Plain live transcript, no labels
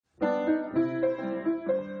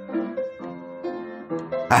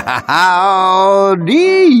Howdy,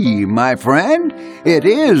 my friend. It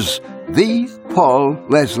is the Paul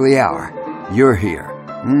Leslie Hour. You're here.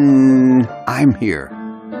 I'm here.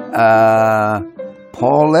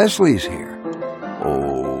 Paul Leslie's here.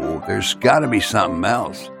 Oh, there's gotta be something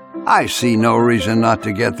else. I see no reason not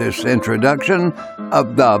to get this introduction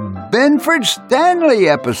of the Benford Standley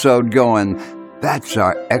episode going. That's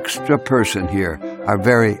our extra person here, our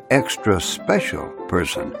very extra special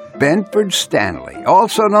person, Benford Standley,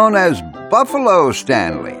 also known as Buffalo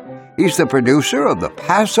Stanley. He's the producer of the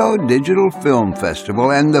Paso Digital Film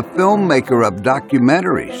Festival and the filmmaker of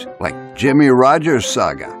documentaries like Jimmy Rogers'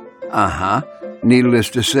 Saga. Needless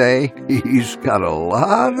to say, he's got a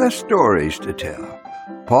lot of stories to tell.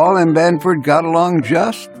 Paul and Benford got along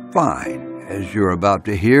just fine, as you're about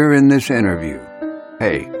to hear in this interview.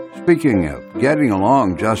 Hey, speaking of getting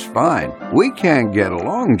along just fine, we can't get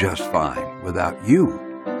along just fine without you,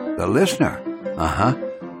 the listener.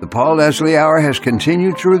 The Paul Leslie Hour has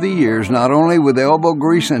continued through the years, not only with elbow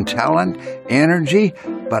grease and talent, energy,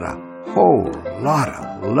 but a whole lot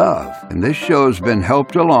of love. And this show's been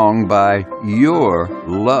helped along by your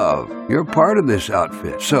love. You're part of this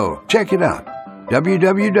outfit, so check it out.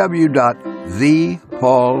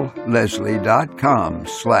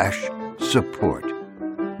 www.thepaulleslie.com/support.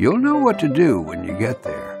 You'll know what to do when you get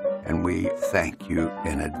there, and we thank you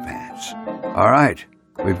in advance. All right,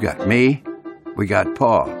 we've got me, we got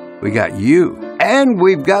Paul, we got you, and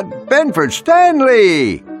we've got Benford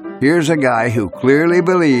Standley. Here's a guy who clearly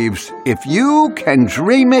believes if you can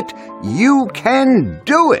dream it, you can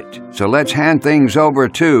do it. So let's hand things over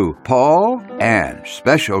to Paul and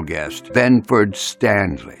special guest Benford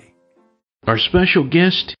Standley. Our special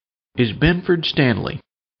guest is Benford Standley.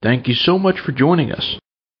 Thank you so much for joining us.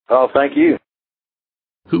 Oh, thank you.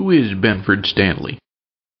 Who is Benford Standley?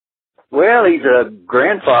 Well, he's a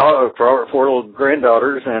grandfather of four little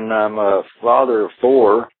granddaughters, and I'm a father of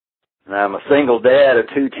four, and I'm a single dad of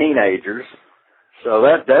two teenagers. So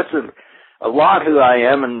that's a lot who I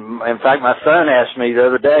am. And in fact, my son asked me the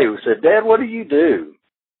other day, he said, "Dad, what do you do?"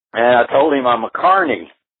 And I told him I'm a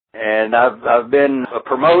carny. And I've been a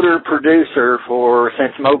promoter, producer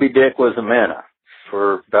since Moby Dick was a minnow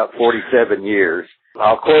for about 47 years.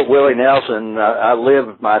 I'll quote Willie Nelson, I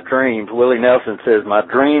live my dreams. Willie Nelson says, "My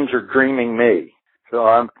dreams are dreaming me." So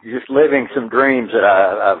I'm just living some dreams that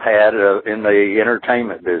I've had in the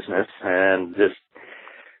entertainment business, and just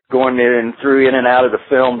going in and out of the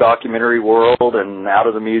film documentary world and out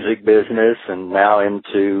of the music business, and now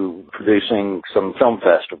into producing some film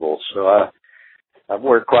festivals. So I've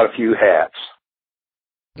worn quite a few hats.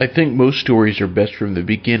 I think most stories are best from the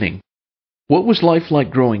beginning. What was life like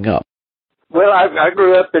growing up? Well, I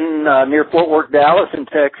grew up in near Fort Worth, Dallas in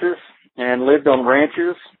Texas, and lived on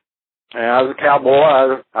ranches. And I was a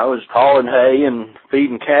cowboy. I was hauling hay and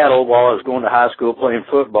feeding cattle while I was going to high school playing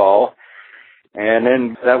football. And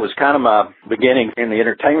then that was kind of my beginning in the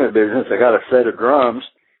entertainment business. I got a set of drums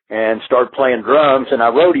and started playing drums, and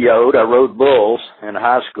I rodeoed. I rode bulls in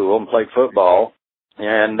high school and played football.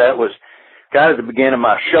 And that was kind of the beginning of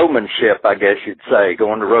my showmanship, I guess you'd say,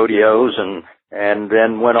 going to rodeos, and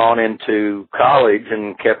then went on into college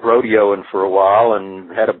and kept rodeoing for a while, and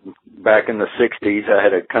back in the 60s, I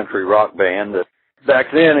had a country rock band.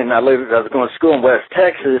 Back then, and I was going to school in West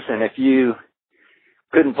Texas, and if you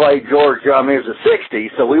couldn't play George, it was the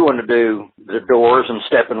 60s, so we wanted to do the Doors and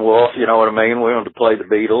Steppenwolf, you know what I mean? We wanted to play the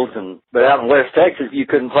Beatles, but out in West Texas, you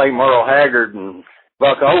couldn't play Merle Haggard and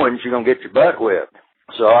Buck Owens, you're going to get your butt whipped.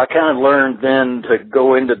 So I kind of learned then to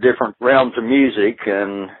go into different realms of music,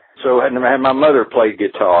 and so I had my mother played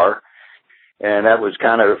guitar, and that was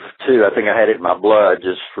kind of, too, I think I had it in my blood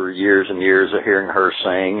just for years and years of hearing her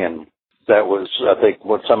sing, and that was, I think,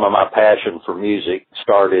 what some of my passion for music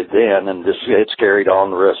started then, and it's carried on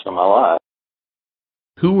the rest of my life.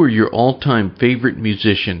 Who were your all-time favorite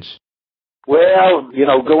musicians? Well,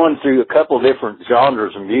 going through a couple of different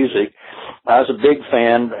genres of music, I was a big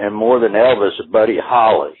fan, and more than Elvis, of Buddy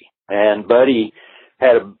Holly. And Buddy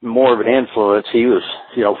had more of an influence. He was,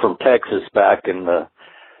 from Texas back in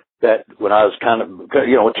when I was kind of,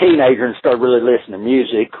 a teenager and started really listening to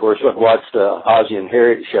music. Of course, I watched the Ozzie and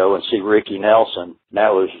Harriet show and see Ricky Nelson.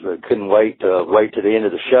 That was, couldn't wait to the end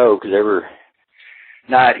of the show, because every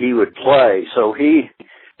night he would play. So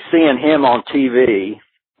seeing him on TV,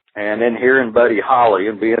 and then hearing Buddy Holly,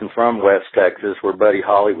 and being from West Texas, where Buddy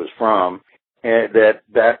Holly was from, and that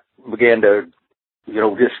began to,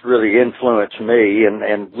 just really influence me.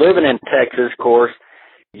 And living in Texas, of course,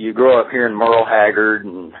 you grow up hearing Merle Haggard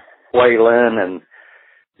and Waylon, and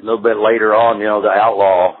a little bit later on, the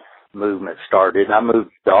outlaw movement started. I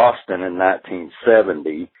moved to Austin in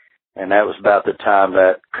 1970, And that was about the time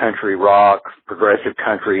that country rock, progressive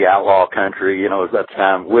country, outlaw country, it was about the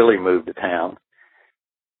time Willie moved to town.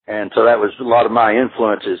 And so that was a lot of my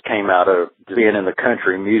influences came out of being in the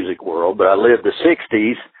country music world. But I lived the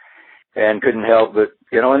 60s and couldn't help but,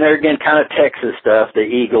 and there again, kind of Texas stuff, the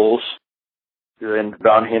Eagles. And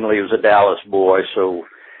Don Henley was a Dallas boy, so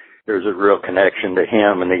there's a real connection to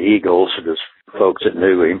him and the Eagles, just folks that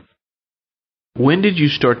knew him. When did you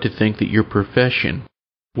start to think that your profession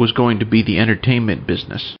was going to be the entertainment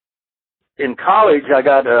business? In college, I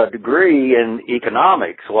got a degree in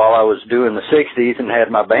economics while I was doing the 60s and had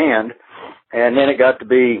my band. And then it got to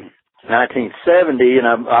be 1970,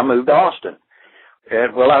 and I moved to Austin.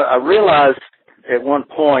 And, I realized at one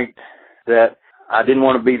point that I didn't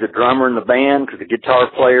want to be the drummer in the band because the guitar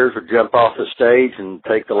players would jump off the stage and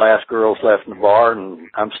take the last girls left in the bar. And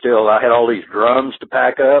I had all these drums to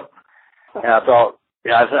pack up. And I thought,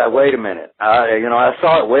 I said, wait a minute. I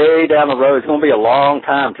saw it way down the road. It's going to be a long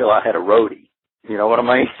time till I had a roadie. You know what I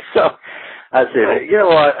mean? So I said, you know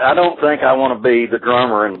what? I don't think I want to be the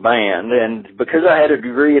drummer in the band. And because I had a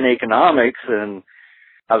degree in economics and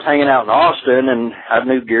I was hanging out in Austin, and I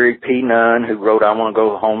knew Gary P. Nunn, who wrote I Want to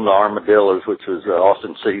Go Home to Armadillos, which was the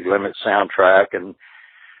Austin City Limits soundtrack, and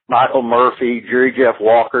Michael Murphy, Jerry Jeff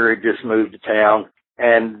Walker had just moved to town.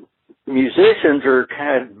 And musicians are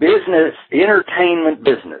kind of business, entertainment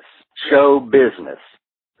business, show business.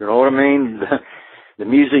 You know what I mean? The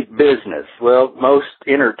music business. Well, most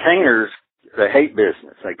entertainers, they hate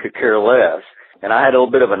business. They could care less. And I had a little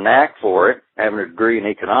bit of a knack for it, having a degree in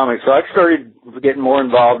economics. So I started getting more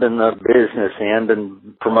involved in the business end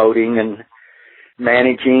and promoting and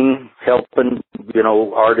managing, helping,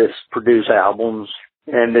 artists produce albums.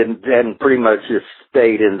 And then pretty much just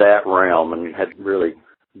stayed in that realm and had really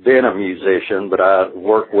been a musician, but I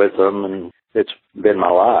worked with them, and it's been my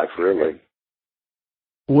life, really.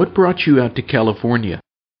 What brought you out to California?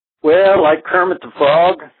 Well, like Kermit the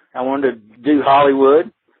Frog, I wanted to do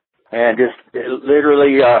Hollywood, and just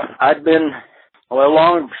literally,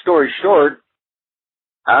 long story short,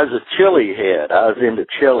 I was a chili head. I was into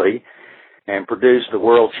chili and produced the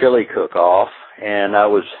World Chili Cook-Off, and I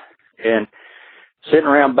was sitting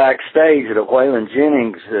around backstage at a Waylon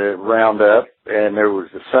Jennings roundup, and there was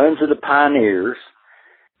the Sons of the Pioneers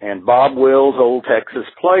and Bob Wills' Old Texas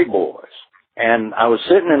Playboys. And I was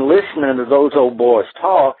sitting and listening to those old boys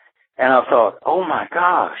talk, and I thought, oh my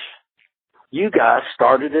gosh, you guys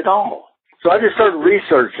started it all. So I just started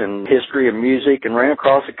researching history of music and ran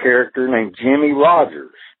across a character named Jimmy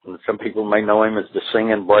Rogers. And some people may know him as the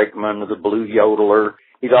singing brakeman or the blue yodeler.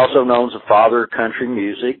 He's also known as the father of country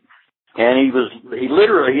music. And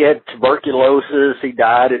he had tuberculosis. He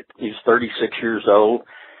died he was 36 years old.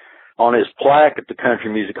 On his plaque at the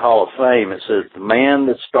Country Music Hall of Fame, it says, the man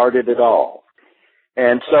that started it all.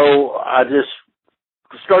 And so I just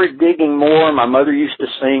started digging more. My mother used to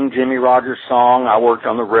sing Jimmy Rogers' song. I worked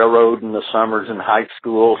on the railroad in the summers in high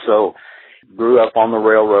school, so grew up on the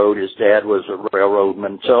railroad. His dad was a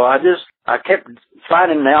railroadman. So I kept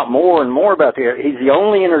finding out more and more about he's the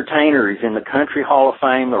only entertainer. He's in the Country Hall of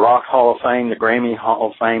Fame, the Rock Hall of Fame, the Grammy Hall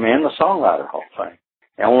of Fame, and the Songwriter Hall of Fame.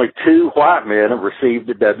 And only 2 white men have received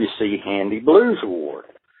the W.C. Handy Blues Award.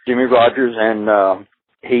 Jimmy Rogers, and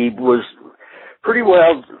he was pretty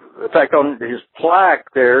well, in fact, on his plaque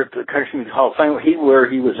there at the Country Music Hall of Fame,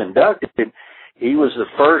 where he was inducted, he was the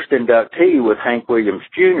first inductee with Hank Williams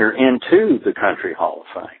Jr. into the Country Hall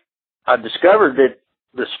of Fame. I discovered that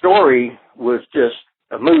the story was just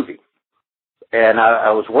a movie. And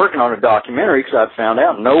I was working on a documentary because I found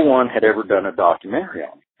out no one had ever done a documentary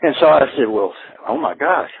on it. And so I said, well, oh my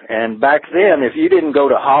gosh. And back then, if you didn't go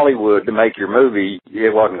to Hollywood to make your movie,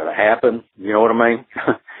 it wasn't going to happen. You know what I mean?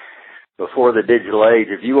 Before the digital age,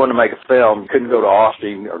 if you wanted to make a film, you couldn't go to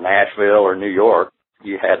Austin or Nashville or New York.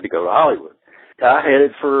 You had to go to Hollywood. I headed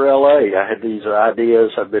for L.A. I had these ideas.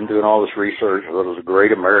 I've been doing all this research. It was a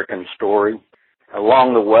great American story.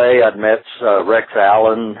 Along the way, I'd met Rex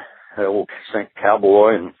Allen, old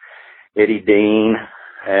cowboy, and Eddie Dean,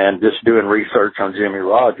 and just doing research on Jimmy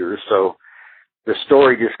Rogers. So the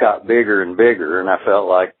story just got bigger and bigger, and I felt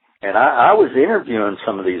like, and I was interviewing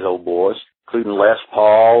some of these old boys, including Les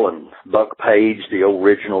Paul and Buck Page, the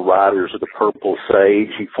original writers of the Purple Sage.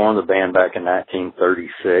 He formed the band back in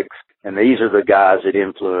 1936. And these are the guys that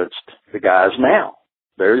influenced the guys now.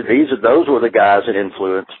 Those were the guys that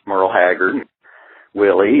influenced Merle Haggard,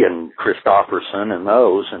 Willie, and Christopherson, and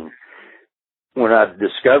those. And when I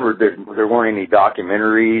discovered that there weren't any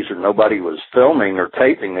documentaries or nobody was filming or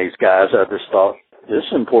taping these guys, I just thought, this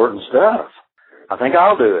is important stuff. I think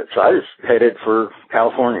I'll do it. So I just headed for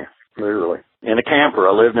California, literally, in a camper.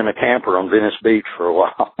 I lived in a camper on Venice Beach for a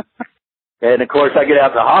while. And, of course, I get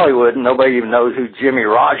out to Hollywood, and nobody even knows who Jimmy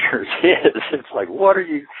Rogers is. It's like, what are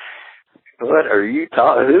you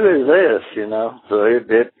talking, who is this, you know? So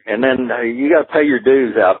and then you got to pay your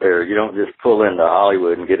dues out there. You don't just pull into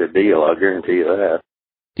Hollywood and get a deal, I'll guarantee you that.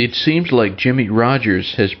 It seems like Jimmy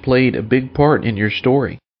Rogers has played a big part in your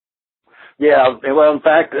story. Yeah, well, in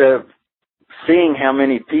fact, seeing how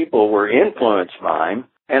many people were influenced by him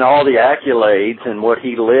and all the accolades and what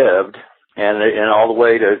he lived and all the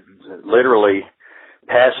way to literally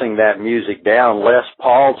passing that music down. Les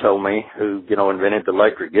Paul told me, who, you know, invented the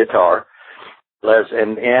electric guitar,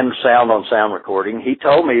 and sound recording, he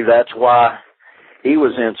told me that's why he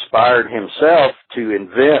was inspired himself to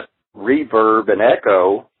invent reverb and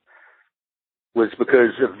echo, was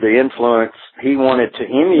because of the influence. He wanted to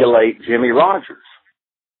emulate Jimmy Rogers.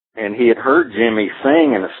 And he had heard Jimmy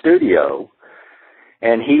sing in a studio,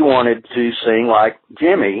 and he wanted to sing like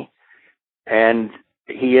Jimmy, and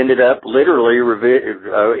he ended up literally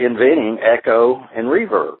inventing echo and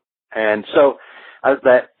reverb. And so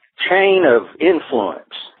that chain of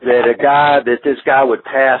influence that this guy would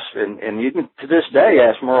pass, and you can to this day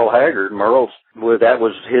ask Merle Haggard. That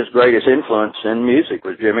was his greatest influence in music,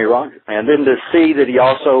 was Jimmy Rogers. And then to see that he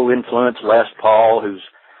also influenced Les Paul,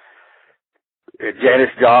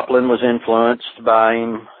 Janis Joplin was influenced by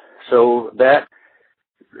him. So that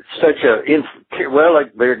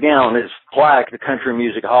like there again on his plaque, the Country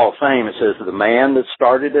Music Hall of Fame, it says the man that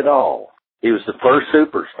started it all. He was the first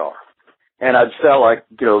superstar. And I just felt like,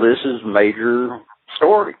 you know, this is a major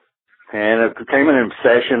story. And it became an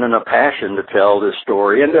obsession and a passion to tell this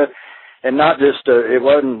story. And not just, it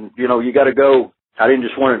wasn't, you know, you got to go. I didn't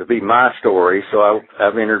just want it to be my story. So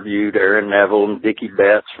I've interviewed Aaron Neville and Dickie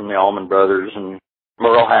Betts from the Allman Brothers and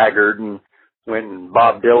Merle Haggard, and when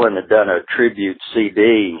Bob Dylan had done a tribute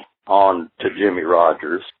CD to Jimmy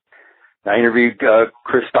Rogers. I interviewed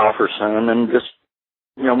Christopherson and just,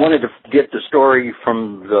 you know, wanted to get the story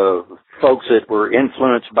from the folks that were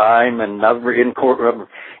influenced by him, and I've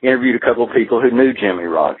interviewed a couple of people who knew Jimmy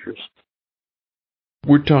Rogers.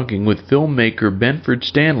 We're talking with filmmaker Benford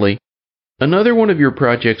Standley. Another one of your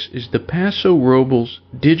projects is the Paso Robles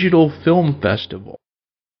Digital Film Festival.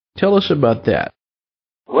 Tell us about that.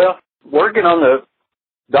 Well, working on the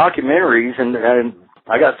documentaries, and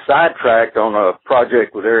I got sidetracked on a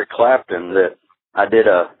project with Eric Clapton that I did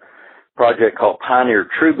a project called Pioneer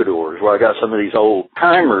Troubadours, where I got some of these old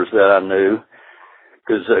timers that I knew,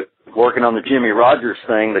 because working on the Jimmy Rogers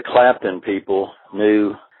thing, the Clapton people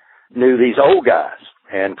knew these old guys,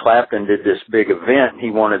 and Clapton did this big event.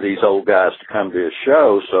 He wanted these old guys to come to his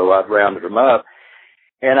show, so I rounded them up,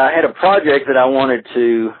 and I had a project that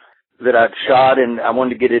I'd shot, and I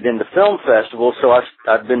wanted to get it into film festivals, so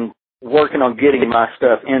I've been working on getting my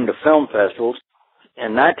stuff into film festivals.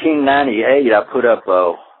 In 1998, I put up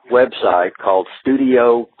a website called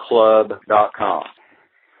studioclub.com.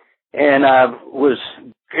 And I was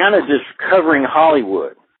kind of just covering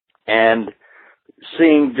Hollywood and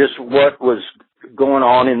seeing just what was going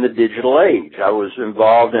on in the digital age. I was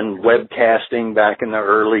involved in webcasting back in the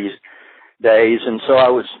early days, and so I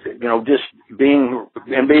was, you know, just being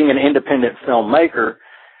an independent filmmaker,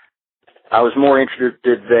 I was more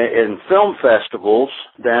interested in film festivals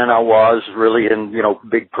than I was really in, you know,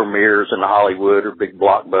 big premieres in Hollywood or big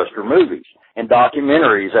blockbuster movies. And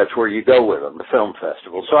documentaries, that's where you go with them, the film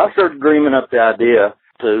festival. So I started dreaming up the idea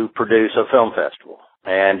to produce a film festival.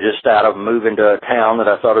 And just out of moving to a town that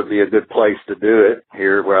I thought would be a good place to do it,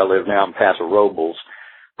 here where I live now in Paso Robles.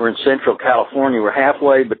 We're in Central California. We're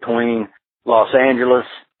halfway between Los Angeles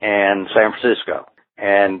and San Francisco.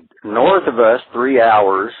 And north of us, 3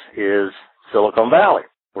 hours, is Silicon Valley,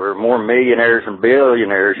 where more millionaires and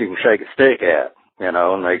billionaires you can shake a stick at, you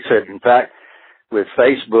know. And they said, in fact, with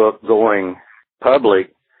Facebook going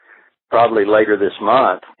public probably later this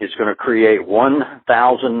month, it's going to create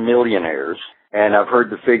 1,000 millionaires. And I've heard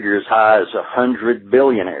the figure as high as 100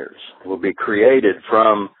 billionaires will be created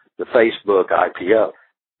from the Facebook IPO.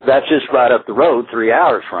 That's just right up the road, 3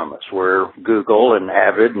 hours from us, where Google and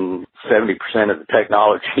Avid and 70% of the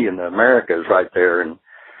technology in America is right there in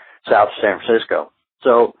South San Francisco.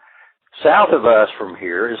 So south of us from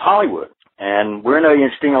here is Hollywood. And we're in an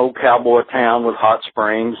interesting old cowboy town with hot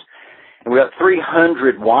springs. And we got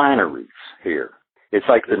 300 wineries here. It's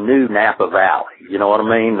like the new Napa Valley. You know what I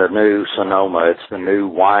mean? The new Sonoma. It's the new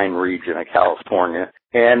wine region of California.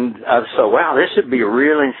 And I thought, wow, this would be a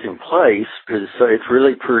real interesting place because it's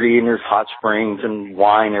really pretty and there's hot springs and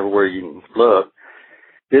wine everywhere you look.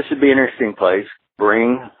 This would be an interesting place.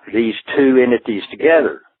 Bring these two entities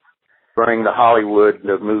together. Bring the Hollywood,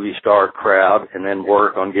 the movie star crowd, and then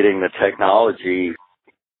work on getting the technology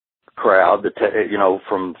crowd,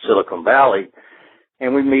 from Silicon Valley,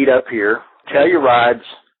 and we meet up here. Telluride's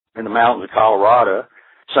in the mountains of Colorado.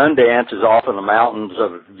 Sundance is off in the mountains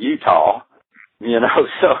of Utah,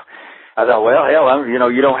 so I thought, well, hell,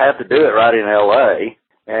 you don't have to do it right in L.A.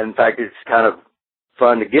 And in fact, it's kind of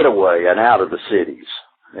fun to get away and out of the cities,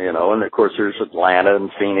 and of course there's Atlanta and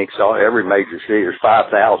Phoenix, every major city. There's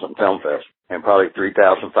 5,000 film festivals, and probably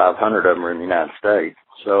 3,500 of them are in the United States.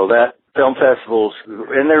 So that film festivals,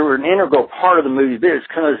 and they were an integral part of the movie business,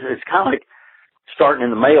 because it's kind of like starting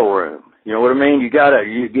in the mailroom. You know what I mean? You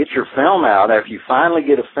get your film out. After you finally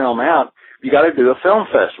get a film out, you got to do a film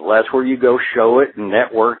festival. That's where you go show it and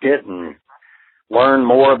network it and learn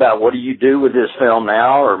more about what do you do with this film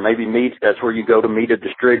now, or maybe that's where you go to meet a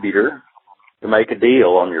distributor to make a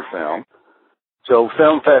deal on your film. So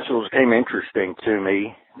film festivals became interesting to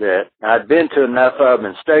me, that I'd been to enough of them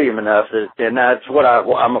and studied them enough, and that's what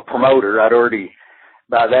I'm a promoter.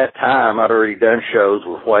 By that time, I'd already done shows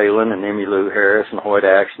with Whalen and Emmylou Harris and Hoyt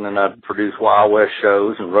Axton, and I'd produced Wild West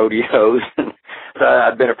shows and rodeos. So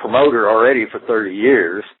I'd been a promoter already for 30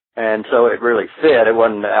 years, and so it really fit. It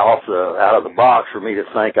wasn't out of the box for me to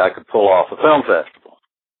think I could pull off a film festival.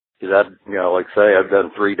 Because I've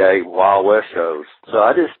done 3-day Wild West shows. So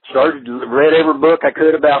I just read every book I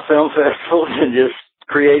could about film festivals and just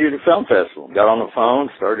created a film festival. Got on the phone,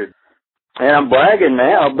 started. And I'm bragging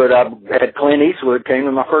now, but I had Clint Eastwood came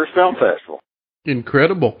to my first film festival.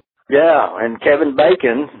 Incredible. Yeah, and Kevin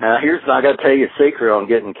Bacon. Now I got to tell you a secret on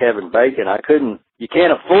getting Kevin Bacon. You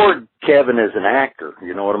can't afford Kevin as an actor.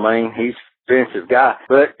 You know what I mean? He's an expensive guy,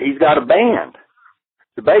 but he's got a band,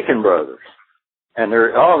 the Bacon Brothers, and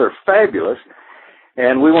they're fabulous.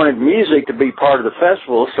 And we wanted music to be part of the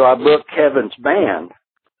festival, so I booked Kevin's band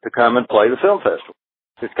to come and play the film festival.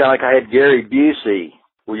 It's kind of like I had Gary Busey.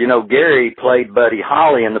 Well, Gary played Buddy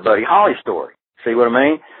Holly in the Buddy Holly story. See what I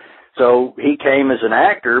mean? So he came as an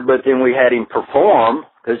actor, but then we had him perform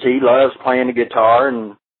because he loves playing the guitar.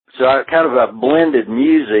 And so I kind of blended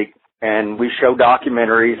music, and we show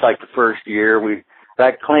documentaries like the first year. In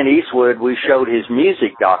fact, Clint Eastwood, we showed his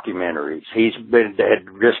music documentaries. Had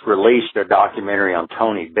just released a documentary on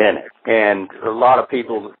Tony Bennett. And a lot of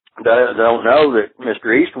people don't know that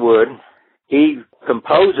Mr. Eastwood, he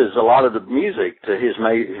composes a lot of the music to his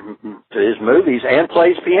movies and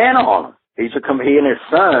plays piano on them. He and his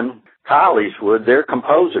son, Kyle Eastwood, they're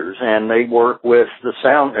composers, and they work with the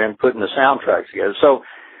sound and putting the soundtracks together. So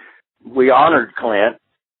we honored Clint,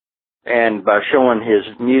 and by showing his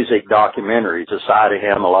music documentaries, a side of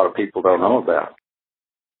him a lot of people don't know about.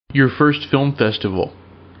 Your first film festival,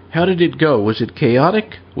 how did it go? Was it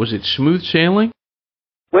chaotic? Was it smooth sailing?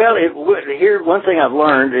 Well, here, one thing I've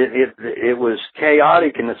learned, it was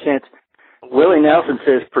chaotic in the sense, Willie Nelson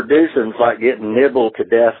says producing's like getting nibbled to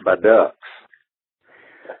death by ducks.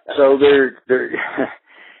 So there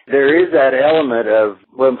is that element of,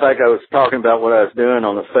 in fact, I was talking about what I was doing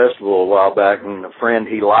on the festival a while back, and a friend,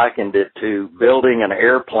 he likened it to building an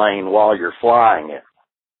airplane while you're flying it.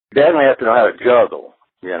 You definitely have to know how to juggle,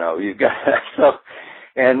 you've got,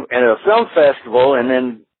 and a film festival, and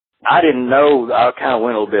then I didn't know, I kind of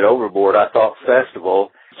went a little bit overboard. I thought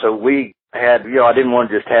festival. So we had, I didn't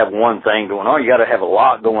want to just have one thing going on. You got to have a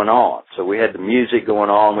lot going on. So we had the music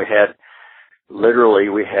going on. We had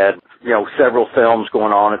several films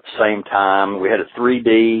going on at the same time. We had a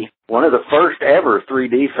 3D, one of the first ever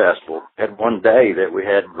 3D festival at one day that we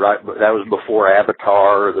had that was before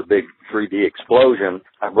Avatar or the big 3D explosion.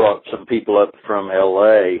 I brought some people up from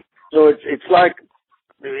LA. So it's like,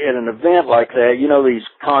 at an event like that,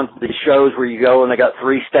 these shows where you go and they got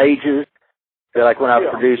 3 stages. Like when I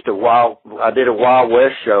produced I did a Wild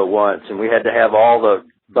West show once, and we had to have all the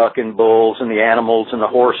bucking bulls and the animals and the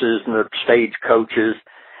horses and the stage coaches,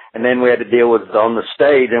 and then we had to deal with on the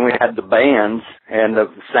stage, and we had the bands and the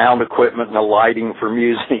sound equipment and the lighting for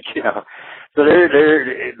music. So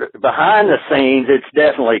they're behind the scenes, it's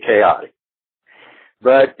definitely chaotic,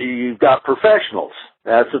 but you've got professionals.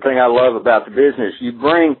 That's the thing I love about the business. You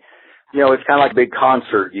bring, it's kind of like a big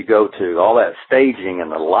concert you go to, all that staging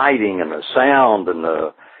and the lighting and the sound and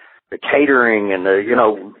the catering and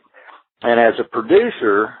and as a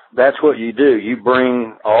producer, that's what you do. You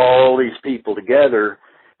bring all these people together,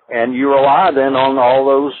 and you rely then on all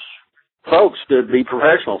those folks to be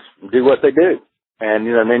professionals and do what they do. And,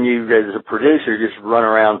 then you, as a producer, just run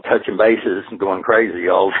around touching bases and going crazy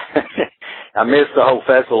all day. I missed the whole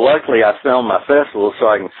festival. Luckily, I filmed my festival so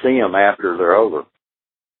I can see them after they're over.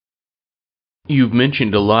 You've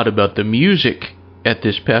mentioned a lot about the music at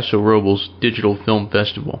this Paso Robles Digital Film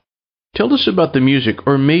Festival. Tell us about the music,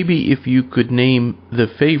 or maybe if you could name the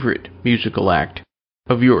favorite musical act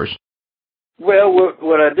of yours. Well,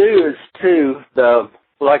 what I do is, too,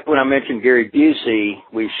 like when I mentioned Gary Busey,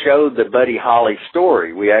 we showed the Buddy Holly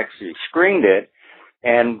story. We actually screened it,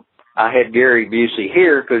 and I had Gary Busey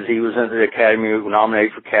here because he was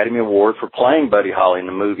nominated for Academy Award for playing Buddy Holly in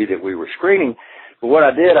the movie that we were screening. But what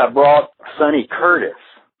I did, I brought Sonny Curtis,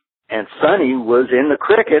 and Sonny was in the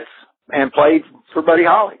Crickets and played for Buddy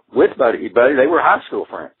Holly with Buddy. They were high school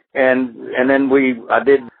friends. And then I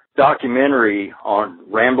did documentary on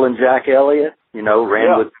Ramblin' Jack Elliott,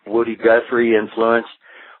 ran with Woody Guthrie influence.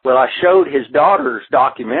 Well, I showed his daughter's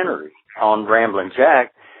documentary on Ramblin'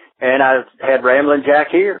 Jack, and I had Ramblin' Jack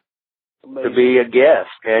here to be a guest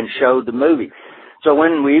and showed the movie. So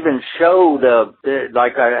when we even showed,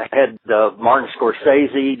 like I had the Martin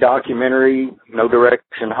Scorsese documentary, No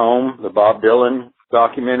Direction Home, the Bob Dylan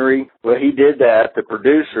documentary, well, he did that. The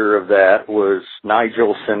producer of that was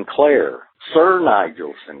Nigel Sinclair, Sir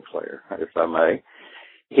Nigel Sinclair, if I may.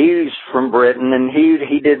 He's from Britain, and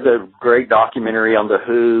he did the great documentary on The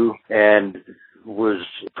Who and was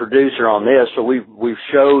producer on this. So we've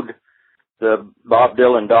showed the Bob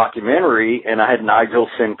Dylan documentary, and I had Nigel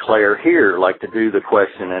Sinclair here, like to do the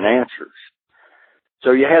question and answers.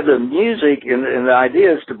 So you have the music, and the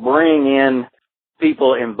idea is to bring in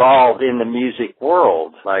people involved in the music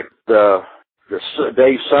world, like the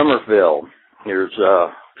Dave Somerville. There's,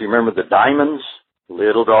 if you remember the Diamonds,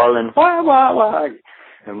 Little Darling, why,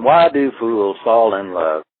 and why do fools fall in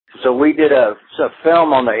love? So we did a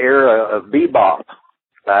film on the era of bebop,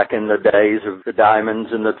 back in the days of the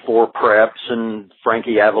Diamonds and the Four Preps and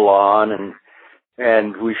Frankie Avalon,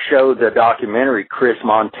 and we showed the documentary Chris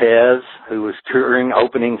Montez, who was touring,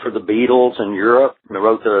 opening for the Beatles in Europe, and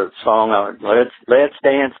wrote the song Let's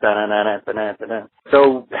Dance. Da-na-na-na-na-na-na.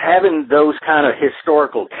 So having those kind of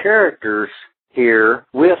historical characters here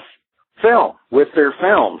with film, with their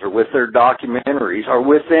films or with their documentaries, or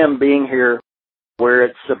with them being here where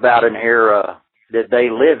it's about an era that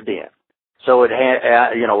they lived in. So it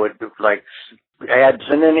had, it like adds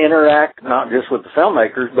and then interact not just with the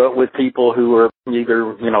filmmakers, but with people who were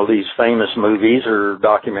either, these famous movies or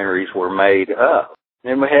documentaries were made up.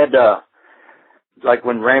 And we had, like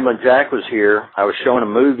when Ramblin' Jack was here, I was showing a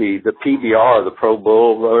movie, the PBR, the Pro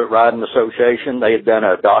Bull Riding Association. They had done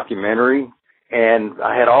a documentary, and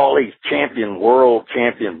I had all these world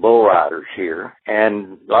champion bull riders here.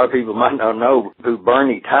 And a lot of people might not know who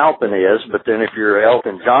Bernie Taupin is, but then if you're an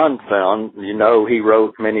Elton John fan, he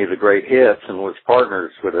wrote many of the great hits and was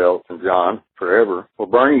partners with Elton John forever. Well,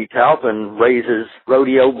 Bernie Taupin raises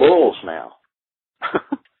rodeo bulls now.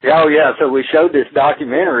 Oh, yeah, so we showed this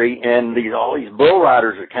documentary, and all these bull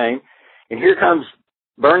riders that came, and here comes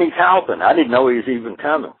Bernie Taupin. I didn't know he was even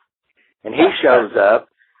coming. And he shows up.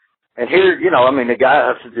 And here, the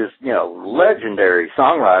guy is just, legendary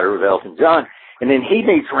songwriter with Elton John. And then he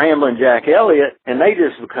meets Ramblin' Jack Elliott, and they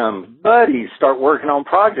just become buddies, start working on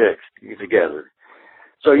projects together.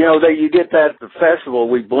 So, you get that at the festival.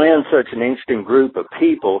 We blend such an interesting group of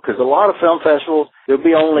people, because a lot of film festivals, there'll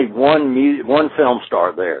be only one film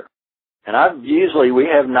star there. And we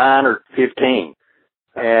have 9 or 15.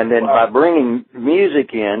 And then by bringing music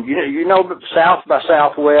in, South by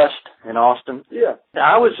Southwest in Austin. Yeah.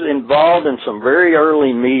 I was involved in some very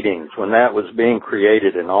early meetings when that was being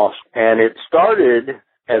created in Austin. And it started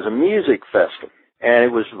as a music festival. And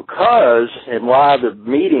it was because, and why the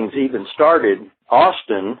meetings even started,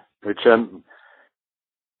 Austin, which I'm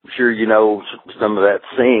sure you know some of that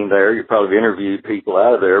scene there. You probably interviewed people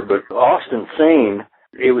out of there. But Austin scene,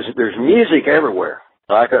 there's music everywhere.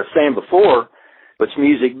 Like I was saying before, it's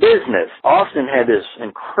music business. Austin had this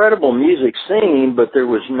incredible music scene, but there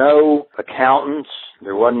was no accountants.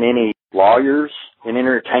 There wasn't any lawyers and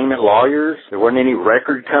entertainment lawyers. There wasn't any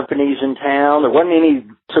record companies in town. There wasn't any,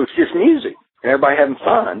 so it's just music. Everybody having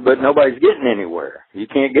fun, but nobody's getting anywhere. You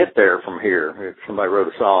can't get there from here if somebody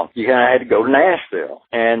wrote a song. You kind of had to go to Nashville.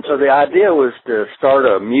 And so the idea was to start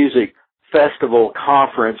a music festival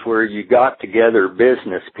conference where you got together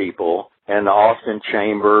business people and the Austin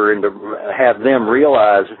Chamber, and to have them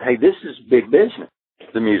realize, hey, this is big business,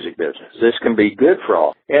 the music business. This can be good for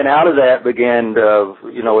all. And out of that began,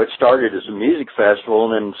 it started as a music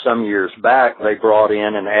festival, and then some years back, they brought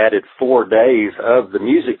in and added 4 days of the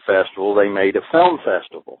music festival. They made a film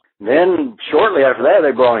festival. Then shortly after that,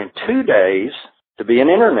 they brought in 2 days to be an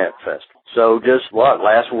internet festival. So just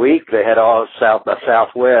last week they had all South by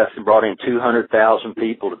Southwest and brought in 200,000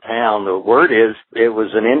 people to town. The word is it was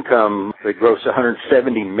an income that grossed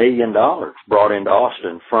 $170 million brought into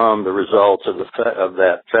Austin from the results of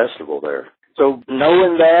that festival there. So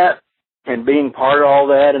knowing that and being part of all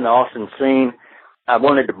that in the Austin scene, I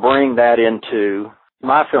wanted to bring that into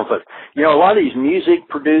My film festival. You know, a lot of these music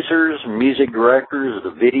producers, music directors, the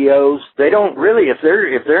videos, they don't really, if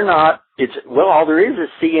they're not, all there is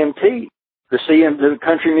CMT. The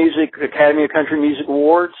Country Music, Academy of Country Music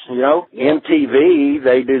Awards, you know, MTV,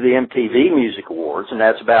 they do the MTV Music Awards, and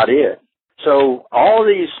that's about it. So all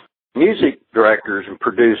these music directors and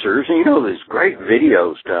producers, and you know, there's great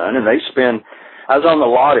videos done, and I was on the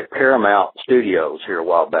lot at Paramount Studios here a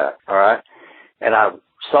while back, all right, and I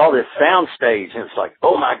saw this sound stage, and it's like,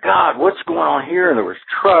 oh my God, what's going on here? And there was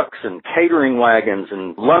trucks and catering wagons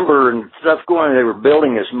and lumber and stuff going on. They were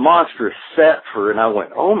building this monstrous set and I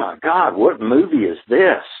went, oh my God, what movie is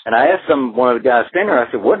this? And I asked one of the guys standing there,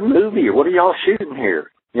 I said, what movie or what are y'all shooting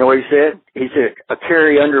here? You know what he said? He said, a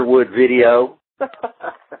Carrie Underwood video.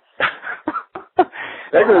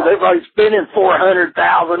 They're probably spending $400,000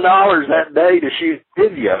 that day to shoot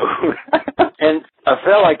video. And I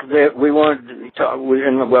felt like that we wanted to talk,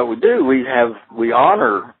 and what we do, we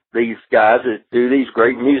honor these guys that do these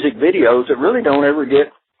great music videos that really don't ever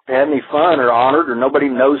get to have any fun or honored or nobody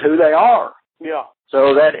knows who they are. Yeah.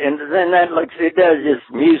 So it does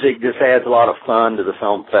just, music just adds a lot of fun to the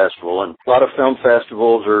film festival. And a lot of film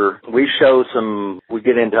festivals I've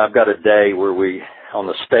got a day where on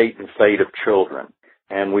the state and fate of children.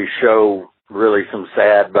 And we show really some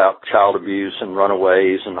sad about child abuse and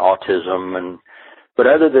runaways and autism. But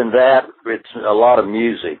other than that, it's a lot of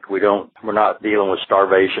music. We're not dealing with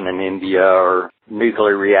starvation in India or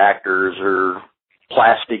nuclear reactors or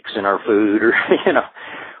plastics in our food or, you know,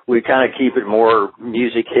 we kind of keep it more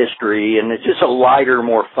music history, and it's just a lighter,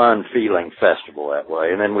 more fun feeling festival that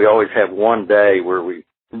way. And then we always have one day where we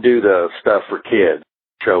do the stuff for kids,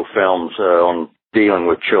 show films on dealing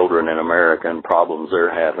with children in America and problems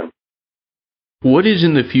they're having. What is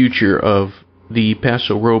in the future of the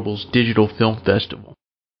Paso Robles Digital Film Festival?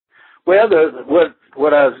 Well,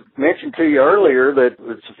 what I mentioned to you earlier, that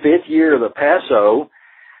it's the 5th year of the Paso,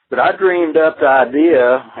 but I dreamed up the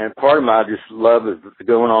idea, and part of my just love is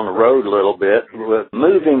going on the road a little bit, with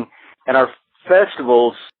moving, and our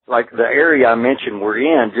festivals, like the area I mentioned we're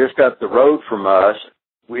in, just up the road from us,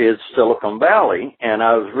 is Silicon Valley, and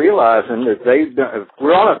I was realizing that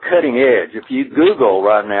we're on a cutting edge. If you Google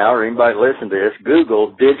right now, or anybody listen to this,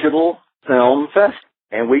 Google Digital Film Festival,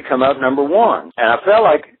 and we come up number 1. And I felt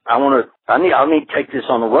like I need to take this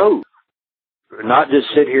on the road, not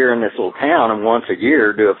just sit here in this little town and once a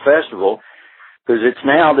year do a festival, because it's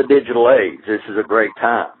now the digital age. This is a great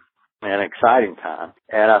time, an exciting time.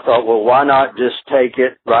 And I thought, well, why not just take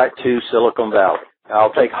it right to Silicon Valley?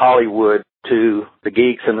 I'll take Hollywood to the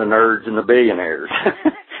geeks and the nerds and the billionaires.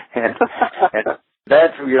 and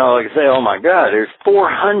that's, you know, like I say, oh my God, there's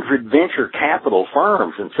 400 venture capital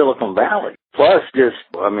firms in Silicon Valley. Plus you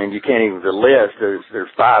can't even list, there's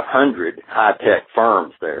 500 high-tech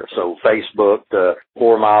firms there. So Facebook,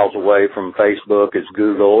 4 miles away from Facebook is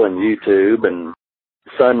Google and YouTube and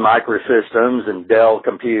Sun Microsystems and Dell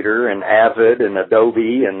Computer and Avid and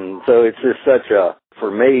Adobe. And so it's just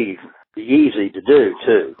for me, easy to do,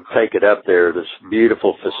 too. Take it up there. There's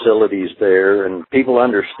beautiful facilities there, and people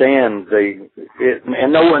understand and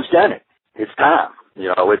no one's done it. It's time.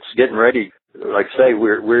 You know, it's getting ready. Like I say,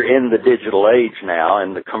 we're in the digital age now,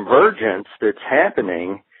 and the convergence that's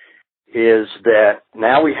happening is that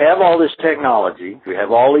now we have all this technology. We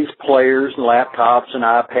have all these players and laptops and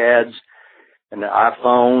iPads and the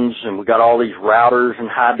iPhones, and we got all these routers and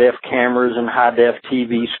high-def cameras and high-def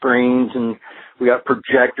TV screens, and we got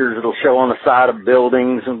projectors that'll show on the side of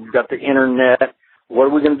buildings, and we've got the internet. What are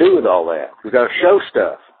we going to do with all that? We've got to show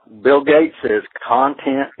stuff. Bill Gates says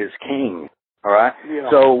content is king, all right? Yeah.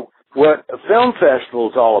 So what a film festival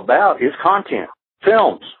is all about is content,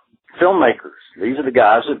 films, filmmakers. These are the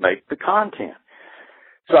guys that make the content.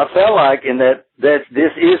 So I felt like that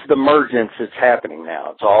this is the mergence that's happening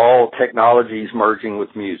now. It's all technologies merging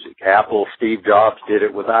with music. Apple, Steve Jobs did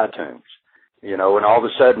it with iTunes. You know, and all of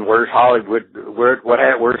a sudden, where's Hollywood?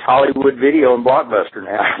 Where's Hollywood Video and Blockbuster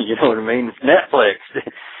now? You know what I mean? It's Netflix.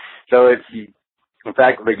 So in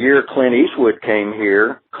fact, the year Clint Eastwood came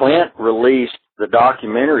here, Clint released the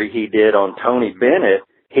documentary he did on Tony Bennett.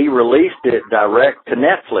 He released it direct to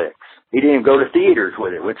Netflix. He didn't even go to theaters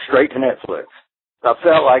with it. It went straight to Netflix. I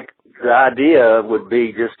felt like the idea would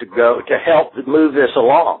be just to help move this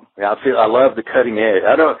along. I love the cutting edge.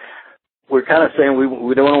 We're kind of saying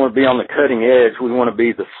we don't want to be on the cutting edge. We want to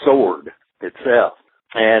be the sword itself.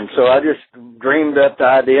 And so I just dreamed up the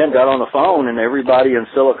idea and got on the phone, and everybody in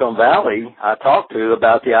Silicon Valley I talked to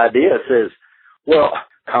about the idea says, well,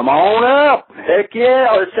 come on up. Heck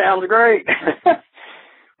yeah, it sounds great.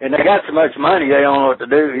 And they got so much money, they don't know what to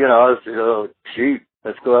do. You know, shoot,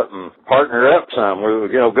 Let's go up and partner up some.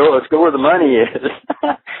 Let's go where the money is.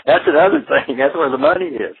 That's another thing. That's where the money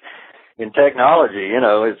is. In technology,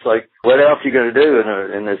 it's like, what else are you going to do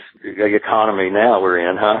in this economy now we're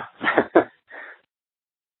in, huh?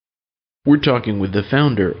 We're talking with the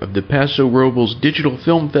founder of the Paso Robles Digital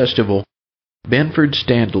Film Festival, Benford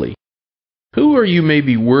Standley. Who are you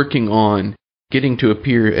maybe working on getting to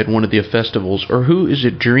appear at one of the festivals, or who is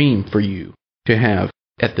a dream for you to have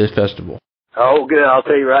at this festival? Oh, good. I'll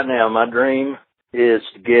tell you right now, my dream is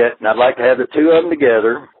to get, and I'd like to have the two of them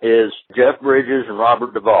together, is Jeff Bridges and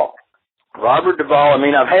Robert Duvall. Robert Duvall,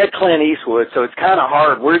 I've had Clint Eastwood, so it's kind of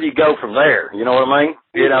hard. Where do you go from there? You know what I mean?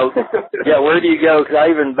 Yeah, where do you go? Because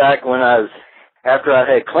even back when after I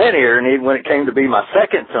had Clint here, and even when it came to be my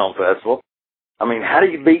second film festival, how do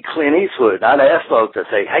you beat Clint Eastwood? I'd ask folks, I'd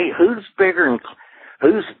say, hey, who's bigger and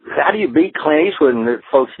how do you beat Clint Eastwood? And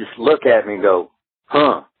folks just look at me and go,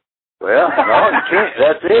 huh? Well, no, you can't.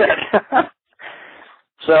 That's it.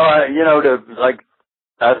 So, I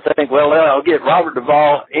think, well, I'll get Robert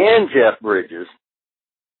Duvall and Jeff Bridges.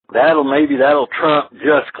 That'll trump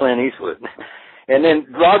just Clint Eastwood. And then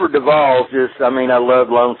Robert Duvall's just, I love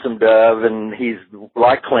Lonesome Dove, and he's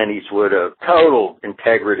like Clint Eastwood, a total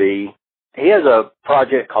integrity. He has a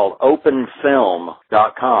project called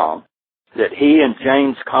openfilm.com that he and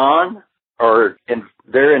James Caan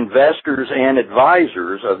they're investors and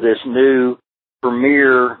advisors of this new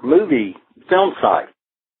premier movie film site.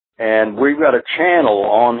 And we've got a channel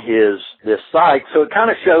on this site, so it kind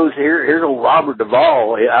of shows here's old Robert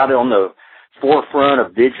Duvall out on the forefront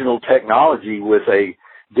of digital technology with a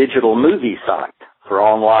digital movie site for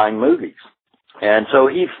online movies. And so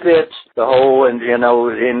he fits the whole, and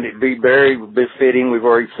it'd be very befitting. We've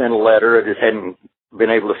already sent a letter. I just hadn't been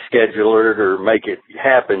able to schedule it or make it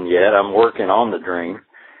happen yet. I'm working on the dream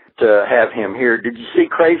to have him here. Did you see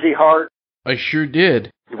Crazy Heart? I sure did.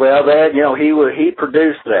 Well, he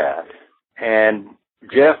produced that, and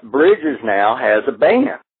Jeff Bridges now has a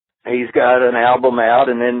band. He's got an album out,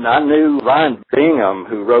 and then I knew Ryan Bingham,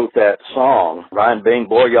 who wrote that song. Ryan Bingham,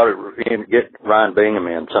 boy, you ought to get Ryan Bingham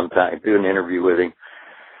in sometime, do an interview with him.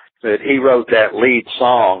 But he wrote that lead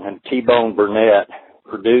song, and T-Bone Burnett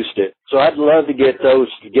produced it. So I'd love to get those.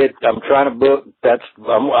 I'm trying to book.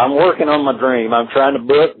 I'm working on my dream. I'm trying to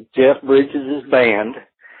book Jeff Bridges' band,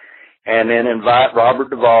 and then invite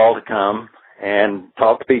Robert Duvall to come and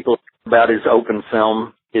talk to people about his open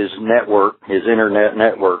film, his network, his internet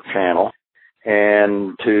network channel,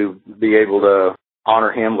 and to be able to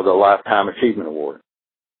honor him with a Lifetime Achievement Award.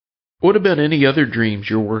 What about any other dreams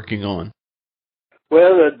you're working on?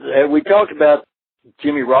 Well, we talked about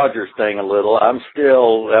Jimmy Rogers thing a little. I'm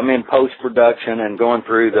in post-production and going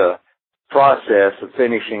through the process of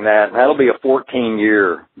finishing that. And that'll be a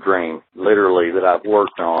 14-year dream, literally, that I've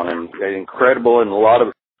worked on, and incredible. And a lot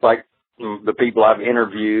of, like, the people I've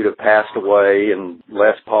interviewed have passed away, and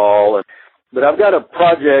Les Paul. But I've got a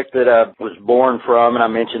project that I was born from, and I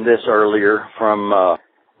mentioned this earlier, from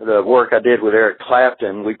the work I did with Eric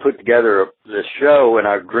Clapton. We put together this show, and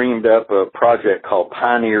I dreamed up a project called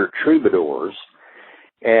Pioneer Troubadours.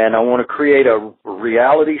 And I want to create a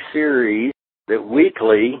reality series that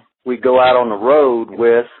weekly we go out on the road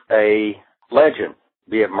with a legend,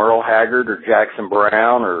 be it Merle Haggard or Jackson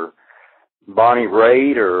Browne or Bonnie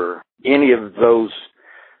Raitt or any of those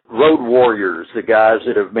road warriors, the guys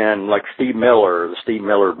that have been like Steve Miller, the Steve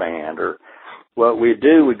Miller Band. Or what we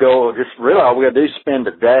do, we go, just really all we got to do is spend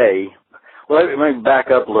a day. Well, let me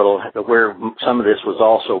back up a little. Where some of this was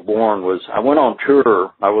also born was I went on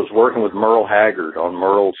tour. I was working with Merle Haggard on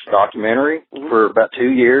Merle's documentary for about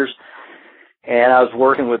 2 years. And I was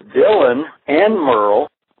working with Dylan and Merle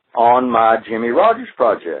on my Jimmy Rogers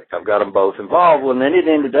project. I've got them both involved. Well, and then it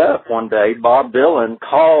ended up one day, Bob Dylan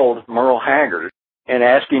called Merle Haggard and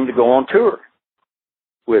asked him to go on tour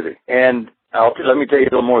with him. And let me tell you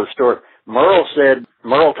a little more of the story. Merle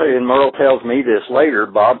tells me this later.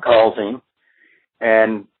 Bob calls him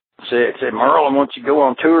and said, Merle, I want you to go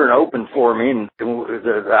on tour and open for me. And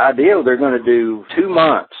the idea, they're going to do 2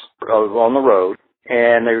 months on the road.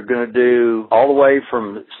 And they're going to do all the way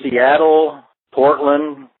from Seattle,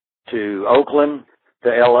 Portland, to Oakland,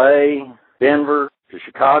 to L.A., Denver, to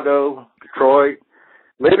Chicago, Detroit,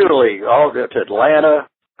 literally all to Atlanta,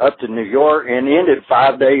 up to New York, and ended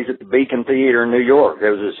 5 days at the Beacon Theater in New York.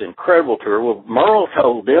 There was this incredible tour. Well, Merle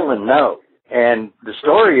told Dylan no. And the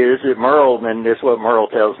story is that Merle, and this is what Merle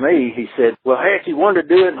tells me, he said, well, heck, you wanted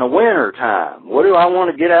to do it in the winter time. What do I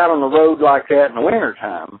want to get out on the road like that in the winter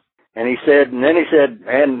time? And he said,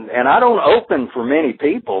 and I don't open for many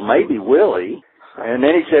people, maybe Willie. And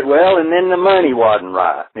then he said, well, and then the money wasn't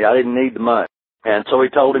right. Yeah, I didn't need the money. And so he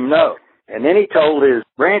told him no. And then he told his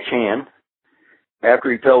ranch hand,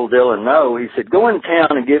 after he told Dylan no, he said, go in town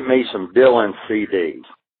and get me some Dylan CDs.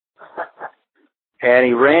 And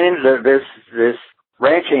he ran into this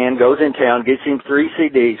ranch hand, goes in town, gets him 3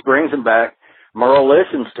 CDs, brings them back. Merle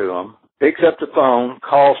listens to them, picks up the phone,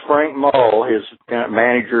 calls Frank Mull, his kind of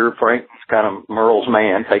manager. Frank's kind of Merle's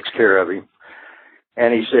man, takes care of him.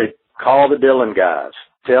 And he said, call the Dylan guys.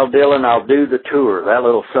 Tell Dylan I'll do the tour. That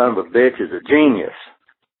little son of a bitch is a genius.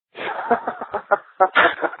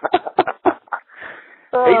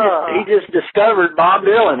 He just discovered Bob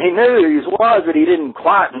Dylan. He knew who he was, but he didn't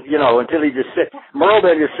quite, until he just Merle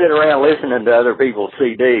doesn't just sit around listening to other people's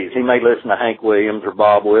CDs. He may listen to Hank Williams or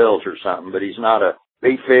Bob Wills or something, but he's not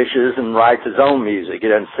he fishes and writes his own music. He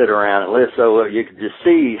doesn't sit around and listen. So you could just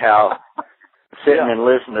see how sitting and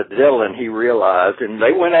listening to Dylan, he realized. And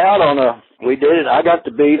they went out we did it. I got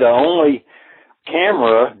to be the only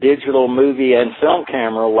camera, digital movie and film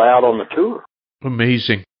camera allowed on the tour.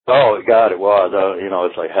 Amazing. Oh, God, it was.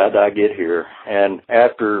 It's like, how did I get here? And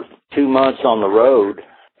after 2 months on the road,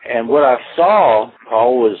 and what I saw,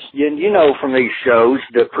 Paul, was, from these shows,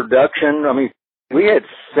 the production, we had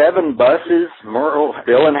 7 buses.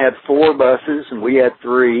 Dylan had 4 buses, and we had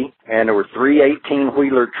 3. And there were 3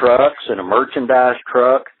 18-wheeler trucks and a merchandise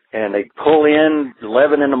truck. And they pull in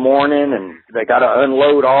 11 in the morning, and they got to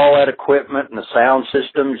unload all that equipment and the sound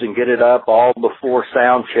systems and get it up all before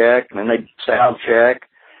sound check. And then they sound check.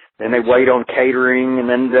 Then they wait on catering, and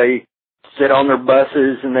then they sit on their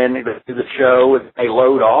buses, and then they do the show, and they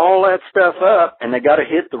load all that stuff up, and they got to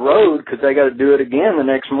hit the road because they got to do it again the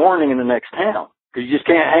next morning in the next town. Because you just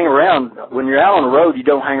can't hang around. When you're out on the road, you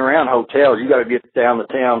don't hang around hotels. You got to get down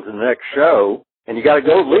the town to the next show, and you got to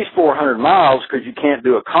go at least 400 miles because you can't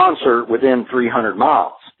do a concert within 300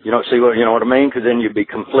 miles. You know what I mean? Because then you'd be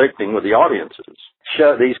conflicting with the audiences.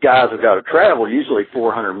 These guys have got to travel usually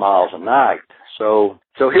 400 miles a night. So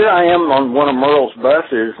here I am on one of Merle's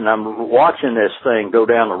buses, and I'm watching this thing go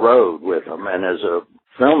down the road with them. And as a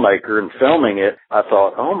filmmaker and filming it, I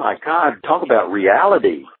thought, oh, my God, talk about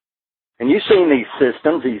reality. And you've seen these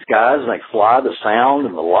systems, these guys, and they fly the sound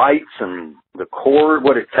and the lights and the cord,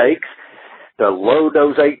 what it takes to load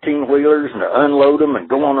those 18-wheelers and to unload them and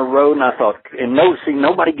go on the road. And I thought,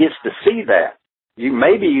 nobody gets to see that.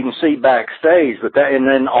 Maybe you can see backstage, and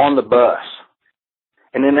then on the bus.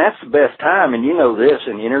 And then that's the best time, and you know this,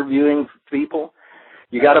 in interviewing people,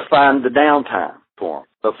 you got to find the downtime for them.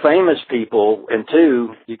 The famous people, and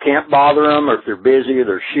 2, you can't bother them, or if they're busy or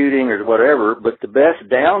they're shooting or whatever, but the best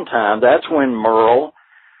downtime, that's when Merle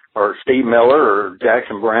or Steve Miller or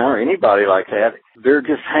Jackson Brown or anybody like that, they're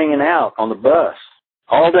just hanging out on the bus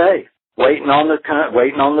all day, waiting on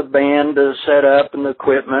the band to set up and the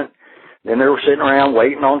equipment. Then they were sitting around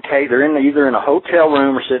waiting on they're either in a hotel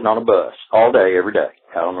room or sitting on a bus all day, every day,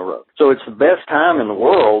 out on the road. So it's the best time in the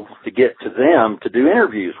world to get to them to do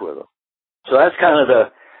interviews with them. So that's kind of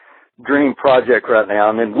the dream project right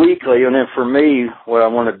now. And then weekly, and then for me, what I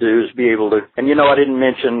want to do is be able to, and I didn't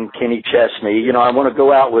mention Kenny Chesney, I want to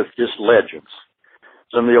go out with just legends.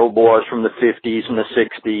 Some of the old boys from the 50s and the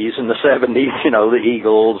 60s and the 70s, the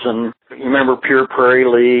Eagles, and you remember Pure Prairie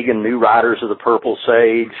League and New Riders of the Purple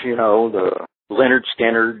Sage, the Leonard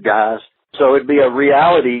Skinner guys. So it'd be a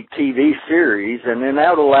reality TV series, and then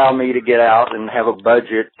that would allow me to get out and have a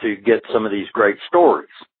budget to get some of these great stories.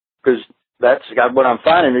 Because that's what I'm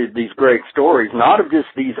finding is these great stories, not of just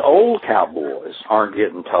these old cowboys aren't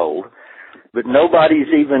getting told, but nobody's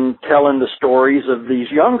even telling the stories of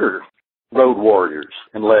these younger road warriors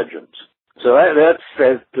and legends. So that's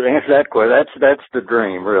to answer that question, that's the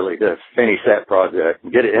dream, really, to finish that project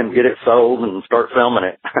and get it sold and start filming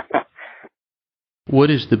it. What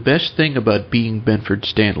is the best thing about being Benford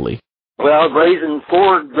Standley? Well, raising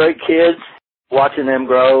 4 great kids, watching them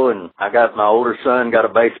grow, and I got my older son got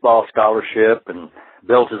a baseball scholarship and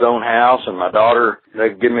built his own house, and my daughter, I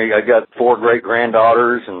got 4 great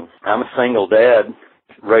granddaughters, and I'm a single dad,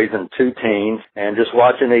 raising 2 teens, and just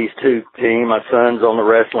watching these 2 teams. My son's on the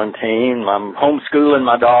wrestling team. I'm homeschooling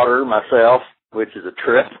my daughter, myself, which is a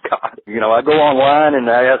trip. God, I go online and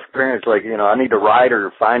I ask parents, I need to write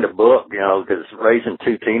or find a book, because raising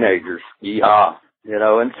 2 teenagers, yeehaw.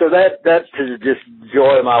 And so that's just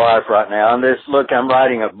joy of my life right now. And I'm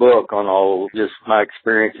writing a book on all just my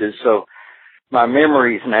experiences. So my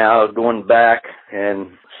memories now, going back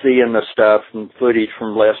and seeing the stuff and footage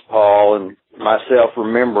from Les Paul and myself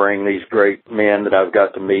remembering these great men that I've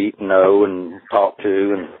got to meet and know and talk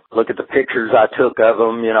to and look at the pictures I took of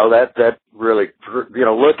them, that really,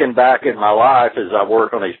 looking back at my life as I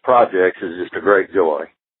work on these projects is just a great joy.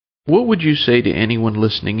 What would you say to anyone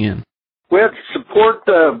listening in? Well, support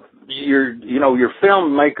the your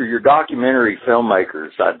filmmaker, your documentary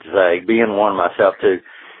filmmakers, I'd say, being one myself too,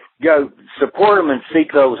 go support them and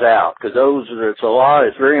seek those out, because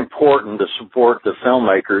it's very important to support the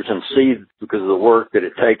filmmakers and see, because of the work that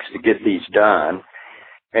it takes to get these done.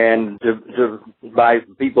 And by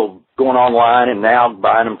people going online and now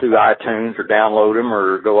buying them through iTunes or download them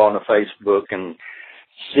or go on to Facebook and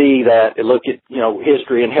see that, look at,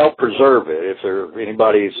 history and help preserve it. If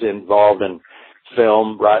anybody's involved in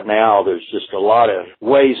film right now, there's just a lot of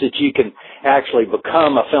ways that you can actually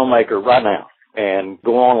become a filmmaker right now and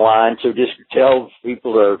go online. So just tell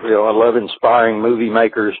people I love inspiring movie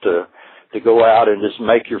makers to go out and just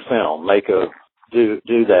make your film, do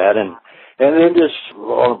that. And then just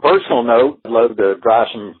on a personal note, I'd love to draw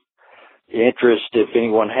some interest, if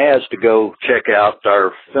anyone has, to go check out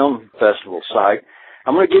our film festival site.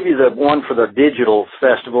 I'm going to give you the one for the digital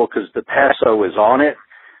festival because the Paso is on it,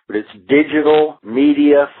 but it's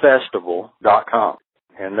digitalmediafestival.com.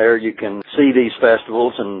 And there you can see these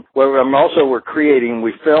festivals. And we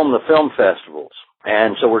film the film festivals.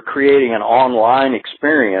 And so we're creating an online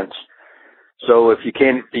experience. So if you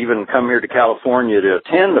can't even come here to California to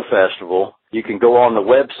attend the festival, you can go on the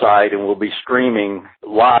website and we'll be streaming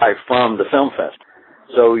live from the film festival.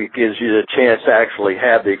 So it gives you the chance to actually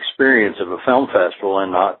have the experience of a film festival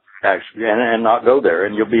and not go there.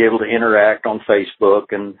 And you'll be able to interact on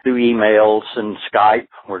Facebook and through emails and Skype.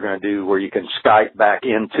 We're going to do where you can Skype back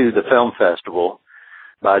into the film festival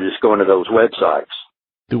by just going to those websites.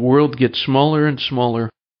 The world gets smaller and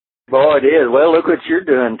smaller. Boy, it is. Well, look what you're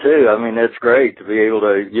doing, too. I mean, it's great to be able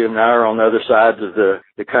to, you and I are on the other sides of the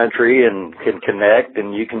country and can connect,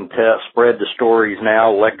 and you can spread the stories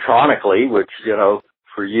now electronically, which,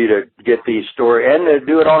 for you to get these stories, and to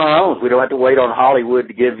do it on our own. We don't have to wait on Hollywood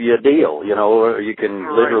to give you a deal, you can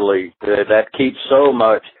literally, that keeps so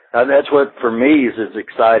much. That's what, for me, is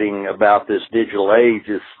exciting about this digital age,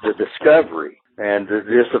 is the discovery. And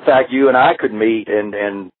just the fact you and I could meet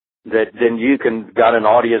and that then you got an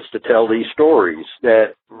audience to tell these stories,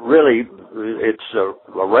 that really, it's a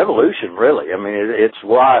revolution, really. I mean, it's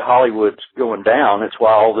why Hollywood's going down. It's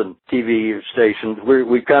why all the TV stations,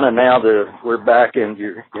 we kind of we're back in,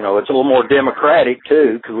 it's a little more democratic,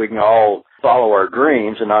 too, because we can all follow our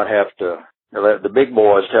dreams and not have to let the big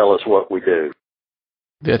boys tell us what we do.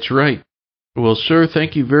 That's right. Well, sir,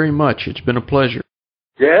 thank you very much. It's been a pleasure.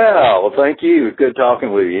 Yeah, well, thank you. Good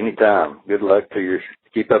talking with you anytime. Good luck to you.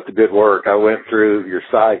 Keep up the good work. I went through your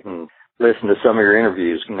site and listened to some of your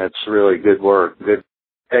interviews, and that's really good work. Good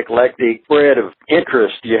eclectic spread of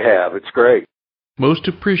interest you have. It's great. Most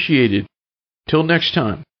appreciated. Till next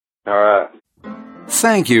time. All right.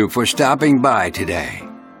 Thank you for stopping by today.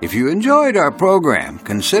 If you enjoyed our program,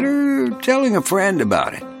 consider telling a friend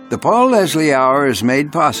about it. The Paul Leslie Hour is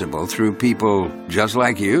made possible through people just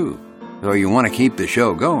like you. So you want to keep the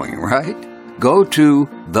show going, right? Go to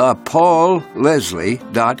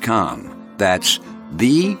thepaulleslie.com. That's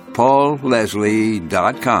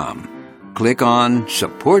thepaulleslie.com. Click on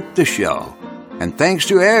Support the Show. And thanks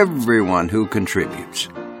to everyone who contributes.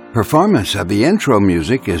 Performance of the intro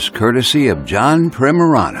music is courtesy of John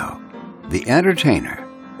Primorano, The Entertainer,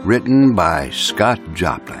 written by Scott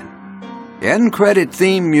Joplin. End credit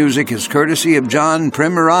theme music is courtesy of John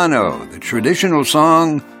Primorano, the traditional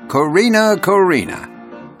song Corina Corina.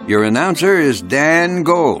 Your announcer is Dan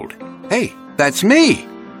Gold. Hey, that's me.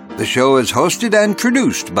 The show is hosted and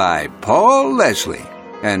produced by Paul Leslie.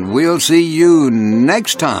 And we'll see you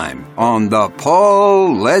next time on the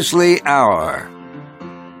Paul Leslie Hour.